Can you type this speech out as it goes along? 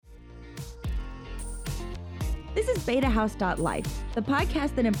This is BetaHouse.life, the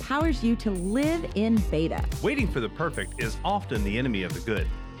podcast that empowers you to live in beta. Waiting for the perfect is often the enemy of the good,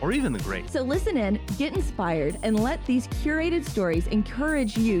 or even the great. So listen in, get inspired, and let these curated stories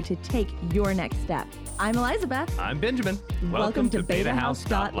encourage you to take your next step. I'm Elizabeth. I'm Benjamin. Welcome to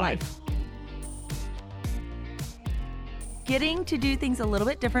BetaHouse.life. Getting to do things a little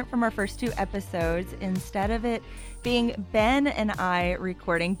bit different from our first two episodes. Instead of it being Ben and I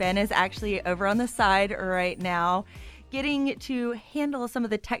recording, Ben is actually over on the side right now, getting to handle some of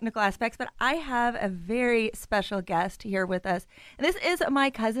the technical aspects, but I have a very special guest here with us. And this is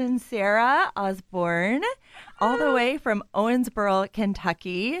my cousin, Sarah Osborne, all the way from Owensboro,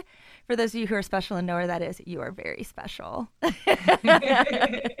 Kentucky. For those of you who are special and know where that is, you are very special. Little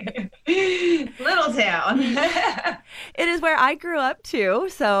town. It is where I grew up too.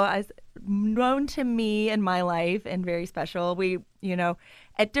 So it's known to me in my life and very special. We,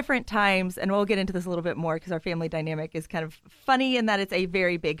 at different times, and we'll get into this a little bit more because our family dynamic is kind of funny in that it's a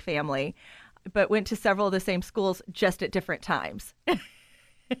very big family, but went to several of the same schools just at different times.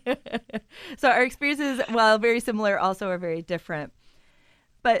 So our experiences, while very similar, also are very different.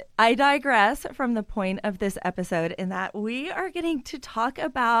 But I digress from the point of this episode in that we are getting to talk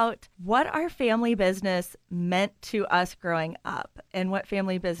about what our family business meant to us growing up and what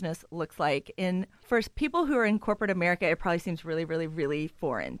family business looks like. And for people who are in corporate America, it probably seems really, really, really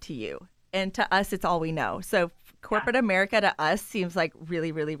foreign to you. And to us, it's all we know. So corporate America to us seems like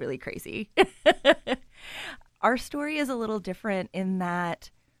really, really, really crazy. Our story is a little different in that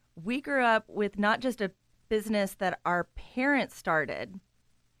we grew up with not just a business that our parents started,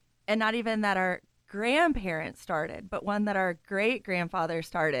 and not even that our grandparents started, but one that our great-grandfather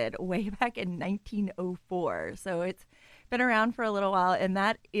started way back in 1904. So it's been around for a little while, and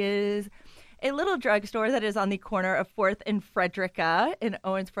that is a little drugstore that is on the corner of 4th and Frederica in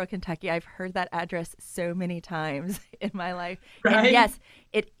Owensboro, Kentucky. I've heard that address so many times in my life. Right? And yes,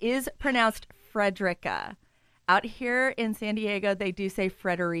 it is pronounced Frederica. Out here in San Diego, they do say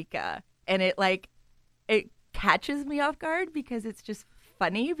Frederica, and it catches me off guard because it's just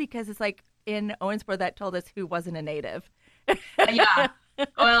funny because it's like in Owensboro that told us who wasn't a native. Yeah.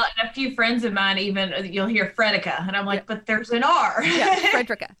 Well, and a few friends of mine even, you'll hear Fredica, and I'm like, but there's an R. Yeah,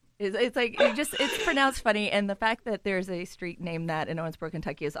 Frederica. It's like, it's pronounced funny. And the fact that there's a street named that in Owensboro,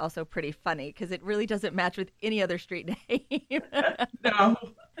 Kentucky is also pretty funny because it really doesn't match with any other street name. No.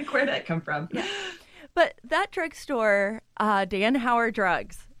 Like, where'd that come from? Yeah. But that drugstore, Dan Howard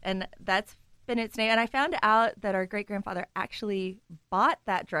Drugs, and that's been its name. And I found out that our great-grandfather actually bought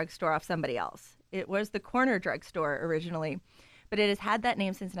that drugstore off somebody else. It was the Corner Drugstore originally, but it has had that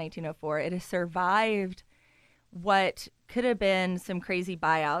name since 1904. It has survived what could have been some crazy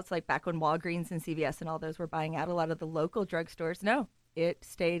buyouts, like back when Walgreens and CVS and all those were buying out a lot of the local drugstores. No, it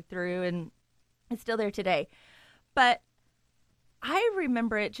stayed through and it's still there today. But I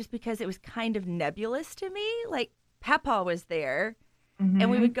remember it just because it was kind of nebulous to me. Like, Papa was there. Mm-hmm.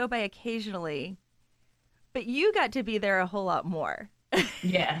 And we would go by occasionally, but you got to be there a whole lot more.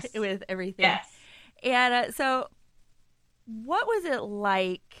 Yes. With everything. Yes. And so what was it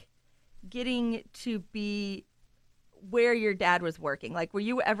like getting to be where your dad was working? Like, were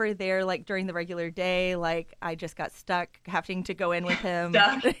you ever there, like, during the regular day? Like, I just got stuck having to go in with him.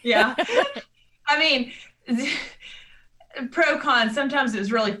 Yeah. I mean, pro con, sometimes it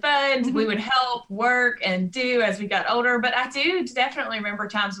was really fun. Mm-hmm. We would help work and do as we got older, but I do definitely remember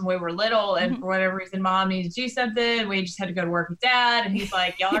times when we were little and for whatever reason mom needed to do something, we just had to go to work with dad, and he's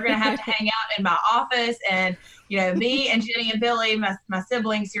like, y'all are gonna have to hang out in my office. And me and Jenny and Billy, my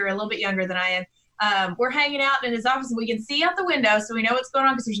siblings who are a little bit younger than I am, we're hanging out in his office and we can see out the window, so we know what's going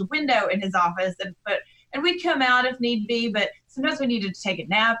on because there's a window in his office. And we'd come out if need be, but sometimes we needed to take a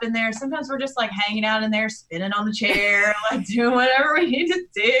nap in there. Sometimes we're just like hanging out in there, spinning on the chair, like doing whatever we need to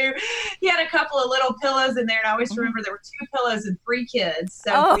do. He had a couple of little pillows in there, and I always remember there were 2 pillows and 3 kids.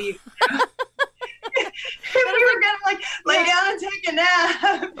 So we were gonna like lay down and take a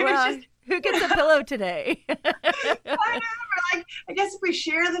nap. Well, who gets a pillow today? I know. Like, I guess if we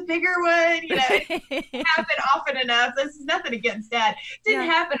share the bigger one, it didn't happen often enough. This is nothing against Dad. It didn't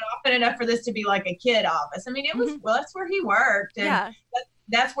happen often enough for this to be like a kid office. I mean, it was, well, that's where he worked. And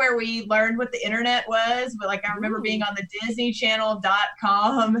that's where we learned what the internet was. But like, I remember being on the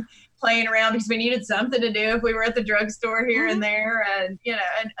DisneyChannel.com playing around because we needed something to do if we were at the drugstore here and there, and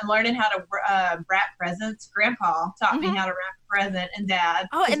and learning how to wrap presents. Grandpa taught me how to wrap a present, and Dad.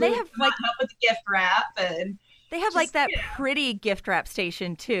 Oh, and they have like help with the gift wrap, and they have like that pretty gift wrap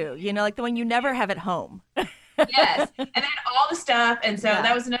station too. Like the one you never have at home. Yes. And then all the stuff. And so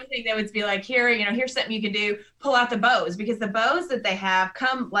that was another thing that would be like, here's something you can do. Pull out the bows, because the bows that they have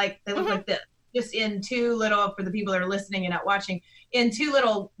come like, they look like this. just in two little, for the people that are listening and not watching, in two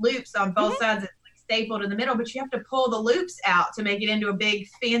little loops on both sides. It's like stapled in the middle, but you have to pull the loops out to make it into a big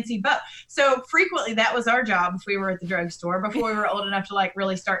fancy bow. So frequently that was our job if we were at the drugstore, before we were old enough to like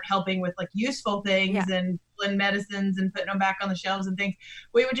really start helping with like useful things and pulling medicines and putting them back on the shelves and things.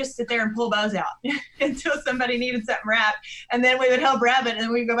 We would just sit there and pull bows out until somebody needed something wrapped. And then we would help wrap it, and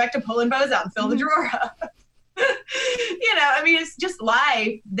then we'd go back to pulling bows out and fill the drawer up. You know, I mean, it's just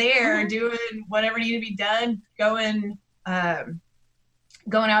life there, doing whatever needed to be done, going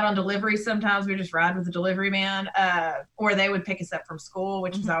out on delivery. Sometimes we just ride with the delivery man, or they would pick us up from school,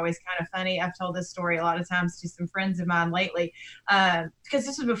 which was always kind of funny. I've told this story a lot of times to some friends of mine lately, because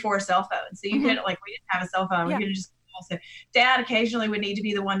this was before cell phones. So you couldn't, like, we didn't have a cell phone. We could just, so Dad occasionally would need to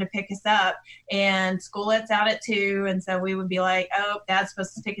be the one to pick us up, and school lets out at 2. And so we would be like, oh, Dad's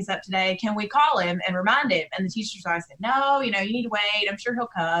supposed to pick us up today. Can we call him and remind him? And the teachers always said, no, you know, you need to wait. I'm sure he'll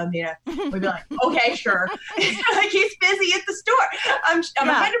come. You know, we'd be like, okay, sure. Like, he's busy at the store. I'm 100%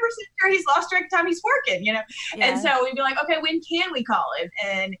 sure he's lost track of time he's working, you know? And so we'd be like, okay, when can we call him?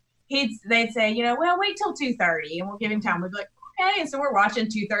 And they'd say, you know, well, wait till 2:30 and we'll give him time. We'd be like, okay. And so we're watching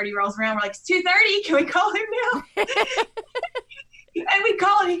 2:30 rolls around. We're like, it's 2:30. Can we call him now? And we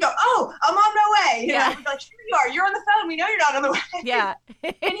call and he'd go, oh, I'm on my way. You know, we'd be like, sure you are. You're on the phone. We know you're not on the way. Yeah.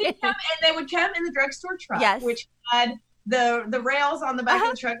 And he'd come, and they would come in the drugstore truck, which had the rails on the back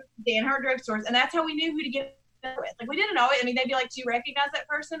of the truck, Danaher drugstores. And that's how we knew who to get with. Like, we didn't always, I mean, they'd be like, do you recognize that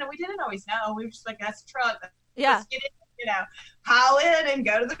person? And we didn't always know. We were just like, that's a truck. Let's get in, you know, pile in and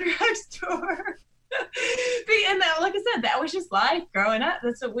go to the drugstore. And that, like I said, that was just life growing up.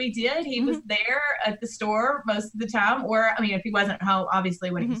 That's what we did. He was there at the store most of the time, or, I mean, if he wasn't home, obviously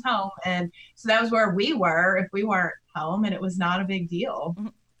when he was home. And so that was where we were if we weren't home, and it was not a big deal.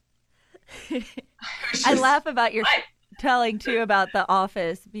 I laugh about your telling too about The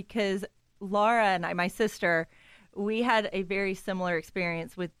Office, because Laura and I, my sister, we had a very similar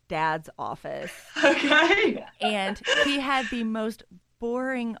experience with Dad's office. Okay. And he had the most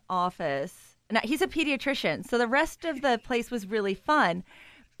boring office. Now, he's a pediatrician, so the rest of the place was really fun,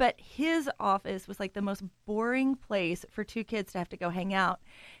 but his office was like the most boring place for two kids to have to go hang out.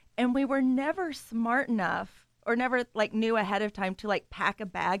 And we were never smart enough, or never like knew ahead of time to like pack a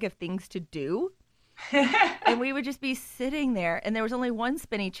bag of things to do. And we would just be sitting there, and there was only one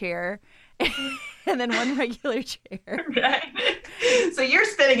spinny chair and then one regular chair. Right. So you're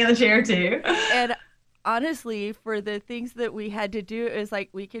spinning in the chair too. And honestly, for the things that we had to do, it was like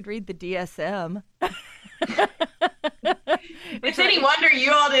we could read the DSM. It's any wonder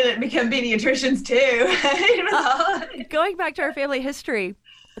you all didn't become pediatricians too. Going back to our family history,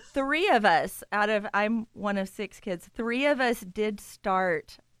 3 of us I'm one of 6 kids, 3 of us did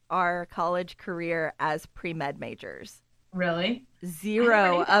start our college career as pre-med majors. Really?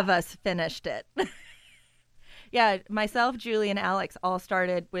 0 of us finished it. Yeah, myself, Julie, and Alex all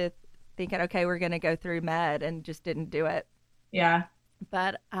started with thinking, okay, we're going to go through med, and just didn't do it. Yeah.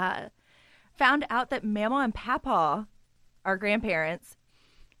 But found out that Mama and Papa, our grandparents,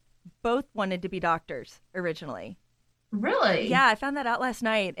 both wanted to be doctors originally. Really? Yeah, I found that out last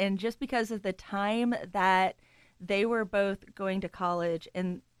night. And just because of the time that they were both going to college,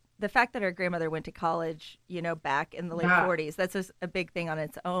 and the fact that our grandmother went to college, you know, back in the late 40s, that's just a big thing on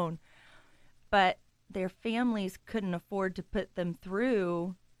its own. But their families couldn't afford to put them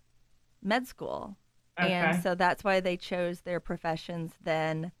through med school. Okay. And so that's why they chose their professions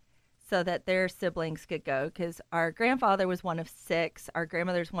then, so that their siblings could go, because our grandfather was one of 6, our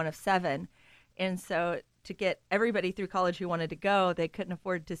grandmother's one of 7. And so to get everybody through college who wanted to go, they couldn't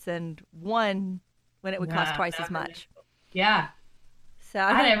afford to send one when it would cost twice as much. Yeah. So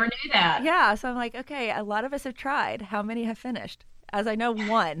I never knew that. Yeah. So I'm like, okay, a lot of us have tried. How many have finished? As I know,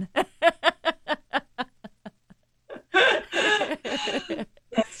 1.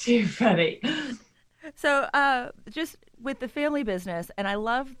 That's too funny. So just with the family business, and I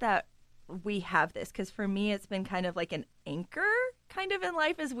love that we have this, because for me, it's been kind of like an anchor kind of in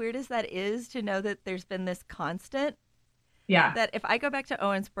life, as weird as that is, to know that there's been this constant. Yeah. That if I go back to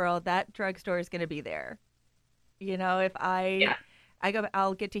Owensboro, that drugstore is going to be there. You know, if I go,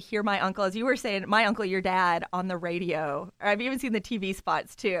 I'll get to hear my uncle, as you were saying, my uncle, your dad, on the radio. Or I've even seen the TV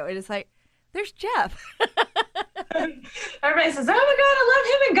spots too. And it's like, there's Jeff. Everybody says, oh my God, I love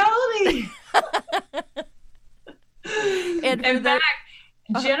him and Goldie. And in fact,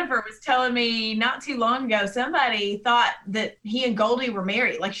 Jennifer was telling me not too long ago, somebody thought that he and Goldie were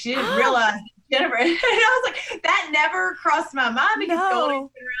married. Like, she didn't realize Jennifer. And I was like, that never crossed my mind, because Goldie's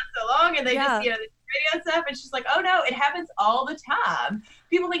been around so long, and they just, you know, the radio stuff. And she's like, oh no, it happens all the time.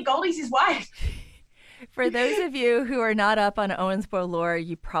 People think Goldie's his wife. For those of you who are not up on Owensboro lore,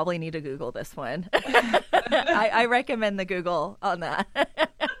 you probably need to Google this one. I recommend the Google on that.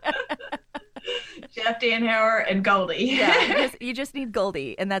 Jeff Danhauer and Goldie. Yeah, you just need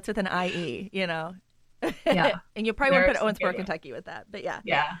Goldie, and that's with an IE, Yeah. And you probably won't put There's- Owensboro, Kentucky with that, but yeah.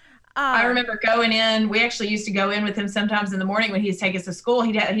 Yeah. I remember going in. We actually used to go in with him sometimes in the morning when he'd take us to school.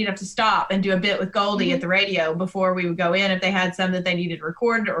 He'd have to stop and do a bit with Goldie at the radio before we would go in if they had some that they needed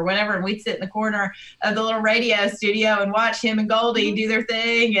recorded or whatever. And we'd sit in the corner of the little radio studio and watch him and Goldie do their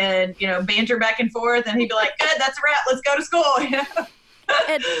thing and, banter back and forth. And he'd be like, good, that's a wrap. Let's go to school.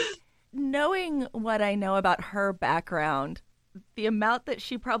 And knowing what I know about her background, the amount that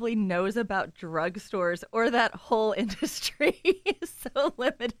she probably knows about drugstores or that whole industry is so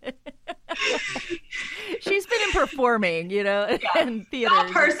limited. She's been in performing, and theater. All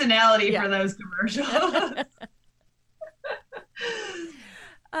personality for those commercials.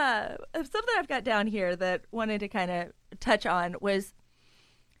 Something I've got down here that wanted to kind of touch on was,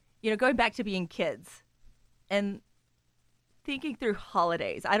 going back to being kids and thinking through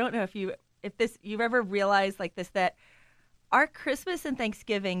holidays. I don't know if you've ever realized like this, that our Christmas and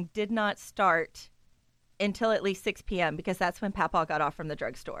Thanksgiving did not start until at least 6 p.m. because that's when Papa got off from the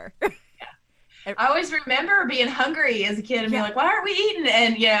drugstore. I always remember being hungry as a kid and being like, why aren't we eating?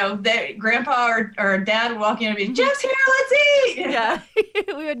 And, grandpa or dad would walk in and be, Jeff's here, let's eat. Yeah.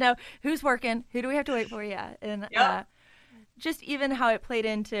 We would know who's working, who do we have to wait for? Yeah. And just even how it played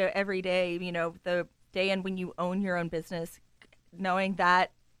into every day, the day and when you own your own business, knowing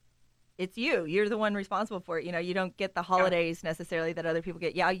that it's you're the one responsible for it. You don't get the holidays necessarily that other people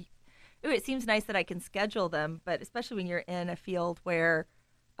get. Yeah. It seems nice that I can schedule them, but especially when you're in a field where,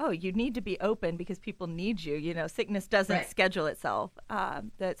 you need to be open because people need you. Sickness doesn't schedule itself,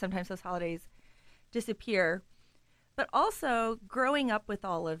 that sometimes those holidays disappear. But also growing up with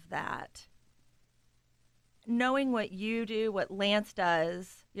all of that, knowing what you do, what Lance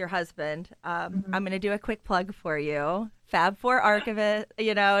does, your husband, I'm going to do a quick plug for you. Fab4 Archivist,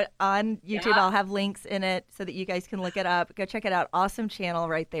 on YouTube. Yeah. I'll have links in it so that you guys can look it up. Go check it out. Awesome channel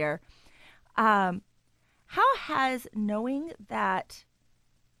right there. How has knowing that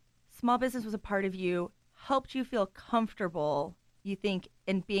small business was a part of you helped you feel comfortable, you think,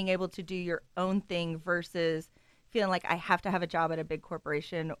 in being able to do your own thing versus feeling like I have to have a job at a big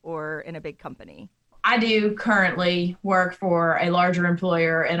corporation or in a big company? I do currently work for a larger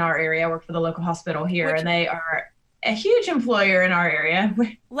employer in our area. I work for the local hospital here, and they are a huge employer in our area.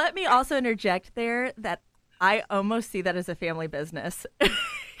 Let me also interject there that I almost see that as a family business.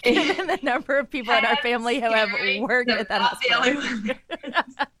 Given the number of people in our family who have worked at that hospital.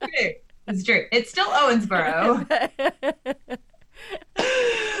 It's true. It's still Owensboro.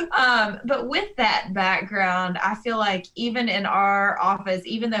 But with that background, I feel like even in our office,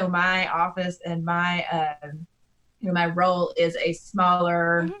 even though my office and my my role is a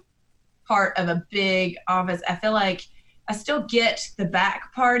smaller part of a big office, I feel like I still get the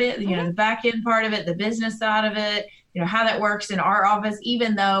back part, the back end part of it, the business side of it, how that works in our office,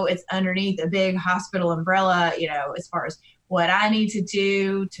 even though it's underneath a big hospital umbrella, as far as what I need to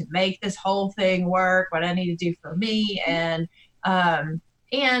do to make this whole thing work, what I need to do for me. And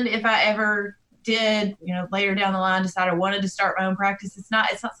if I ever did, later down the line, decide I wanted to start my own practice, it's not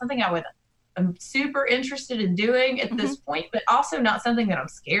something I'm super interested in doing at this point, but also not something that I'm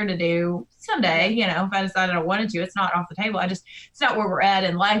scared to do someday. If I decided I wanted to, it's not off the table. It's not where we're at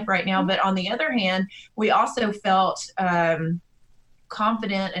in life right now. But on the other hand, we also felt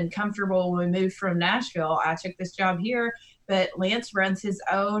confident and comfortable when we moved from Nashville. I took this job here, but Lance runs his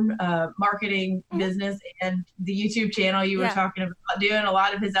own marketing business and the YouTube channel you were talking about, doing a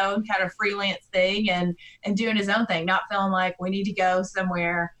lot of his own kind of freelance thing and doing his own thing, not feeling like we need to go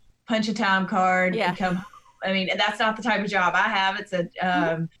somewhere, punch a time card and come home. I mean, that's not the type of job I have. It's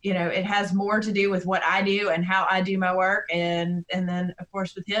it has more to do with what I do and how I do my work. And then of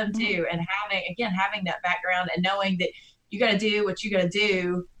course with him too. And having that background and knowing that you got to do what you got to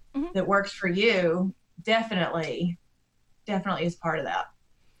do that works for you. Definitely is part of that.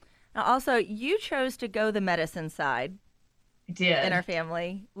 Now also, you chose to go the medicine side. I did. In our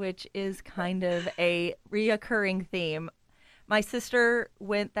family, which is kind of a reoccurring theme. My sister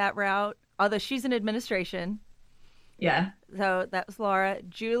went that route, although she's in administration. Yeah. So that was Laura.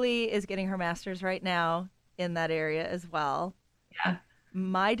 Julie is getting her master's right now in that area as well. Yeah.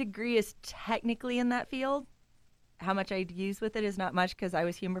 My degree is technically in that field. How much I use with it is not much because I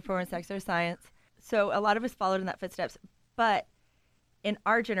was human performance exercise science. So a lot of us followed in that footsteps. But in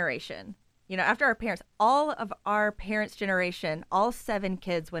our generation, after our parents, all of our parents' generation, all 7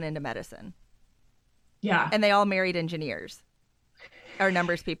 kids went into medicine. Yeah. And they all married engineers or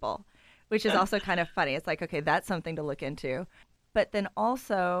numbers people. which is also kind of funny. It's like, okay, that's something to look into. But then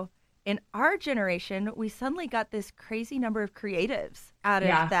also in our generation, we suddenly got this crazy number of creatives out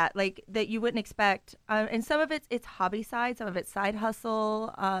of that, like that you wouldn't expect. And some of it's hobby side, some of it's side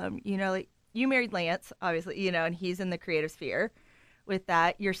hustle. You know, like you married Lance, obviously, you know, and he's in the creative sphere with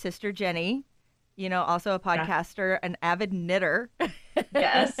that. Your sister, Jenny, you know, also a podcaster, an avid knitter.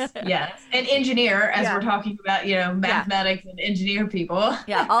 Yes. An engineer, as we're talking about, you know, mathematics and engineer people.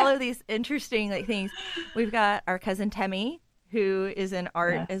 Yeah, all of these interesting like things. We've got our cousin Temmie, who is in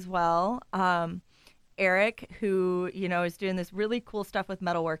art as well. Eric, who, you know, is doing this really cool stuff with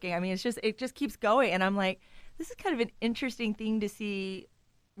metalworking. I mean, it just keeps going. And I'm like, this is kind of an interesting thing to see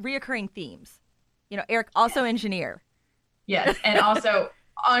reoccurring themes. You know, Eric, also engineer. Yes, and also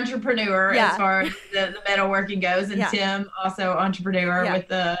entrepreneur as far as the metalworking goes, and Tim also entrepreneur with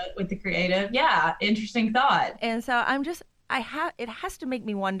the creative. Yeah, interesting thought. And so it has to make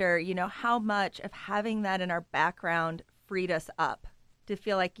me wonder, you know, how much of having that in our background freed us up to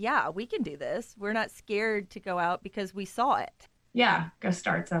feel like, yeah, we can do this. We're not scared to go out because we saw it. Yeah, go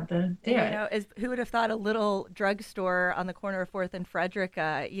start something. Do it. You know, who would have thought a little drugstore on the corner of 4th and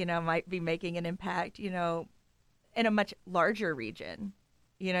Frederica, you know, might be making an impact, you know, in a much larger region.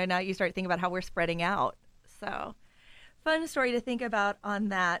 You know, now you start thinking about how we're spreading out. So, fun story to think about on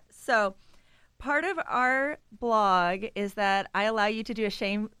that. So, part of our blog is that I allow you to do a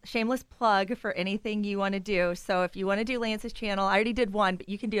shameless plug for anything you want to do. So, if you want to do Lance's channel, I already did one, but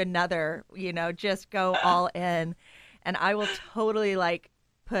you can do another, you know, just go all in. And I will totally like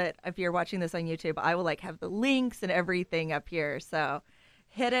if you're watching this on YouTube, I will like have the links and everything up here. So,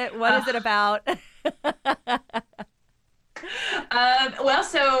 hit it. What is it about? Well,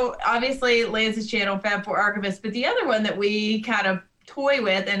 so obviously Lance's channel, Fab4 Archivist, but the other one that we kind of toy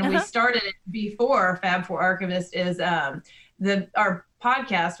with, and we started it before Fab4 Archivist, is our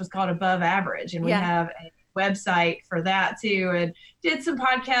podcast was called Above Average, and we have a website for that too, and did some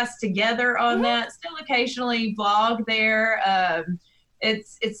podcasts together on that. Still occasionally blog there.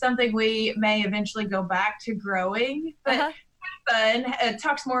 It's something we may eventually go back to growing, but fun. It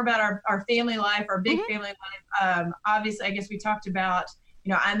talks more about our family life, our big family life. Obviously, I guess we talked about,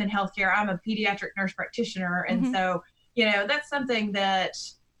 you know, I'm in healthcare. I'm a pediatric nurse practitioner. And so, you know, that's something that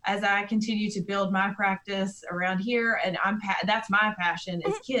as I continue to build my practice around here, and that's my passion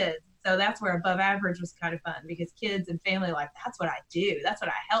is kids. So that's where Above Average was kind of fun, because kids and family life, that's what I do. That's what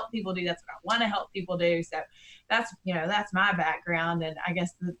I help people do. That's what I want to help people do. So that's, you know, that's my background. And I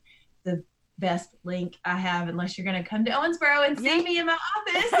guess the best link I have, unless you're going to come to Owensboro and see me in my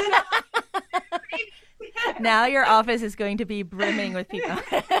office. Now your office is going to be brimming with people.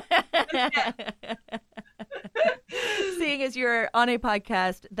 Seeing as you're on a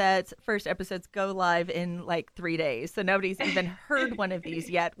podcast that's first episodes go live in like 3 days. So nobody's even heard one of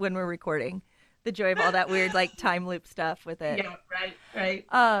these yet when we're recording. The joy of all that weird like time loop stuff with it. Yeah, right.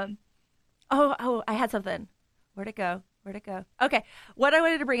 Oh, I had something. Where'd it go? Okay. What I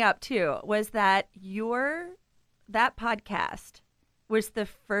wanted to bring up too was that that podcast was the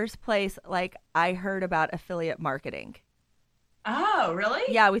first place like I heard about affiliate marketing. Oh, really?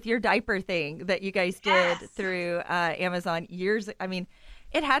 Yeah, with your diaper thing that you guys did through Amazon years. I mean,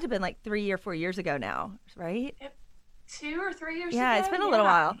 it had to have been like 3 or 4 years ago now, right? 2 or 3 years ago. Yeah, it's been a little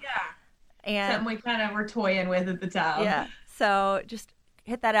while. Yeah. And something we kind of were toying with at the time. Yeah. So just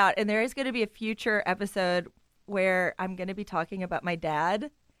hit that out. And there is going to be a future episode where I'm going to be talking about my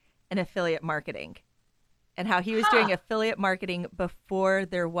dad and affiliate marketing and how he was doing affiliate marketing before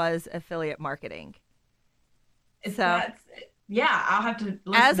there was affiliate marketing. I'll have to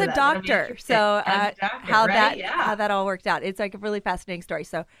listen as to a that. doctor. So how right? that all worked out. It's like a really fascinating story.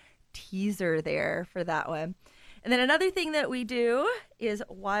 So teaser there for that one. And then another thing that we do is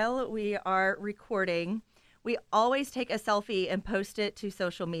while we are recording, we always take a selfie and post it to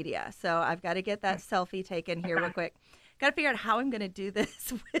social media. So I've got to get that selfie taken here real quick. Got to figure out how I'm going to do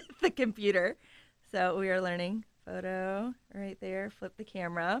this with the computer. So we are learning. Photo right there. Flip the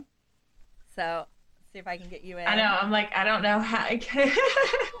camera. So see if I can get you in. I know. I'm like, I don't know how I can.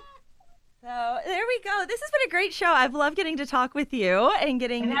 So there we go. This has been a great show. I've loved getting to talk with you and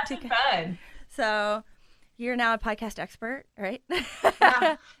getting to fun. So you're now a podcast expert, right?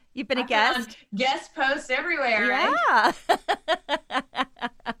 Yeah. You've been a guest. Guest posts everywhere, right? Yeah.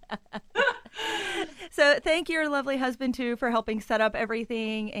 So thank your lovely husband too for helping set up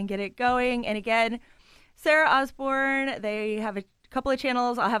everything and get it going. And again, Sarah Osborne, they have a couple of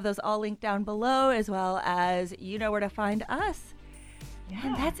channels. I'll have those all linked down below, as well as you know where to find us. Yeah.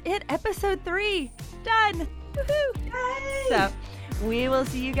 And that's it. Episode 3 done. Woohoo! Yay! So we will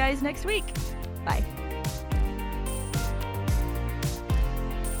see you guys next week. Bye.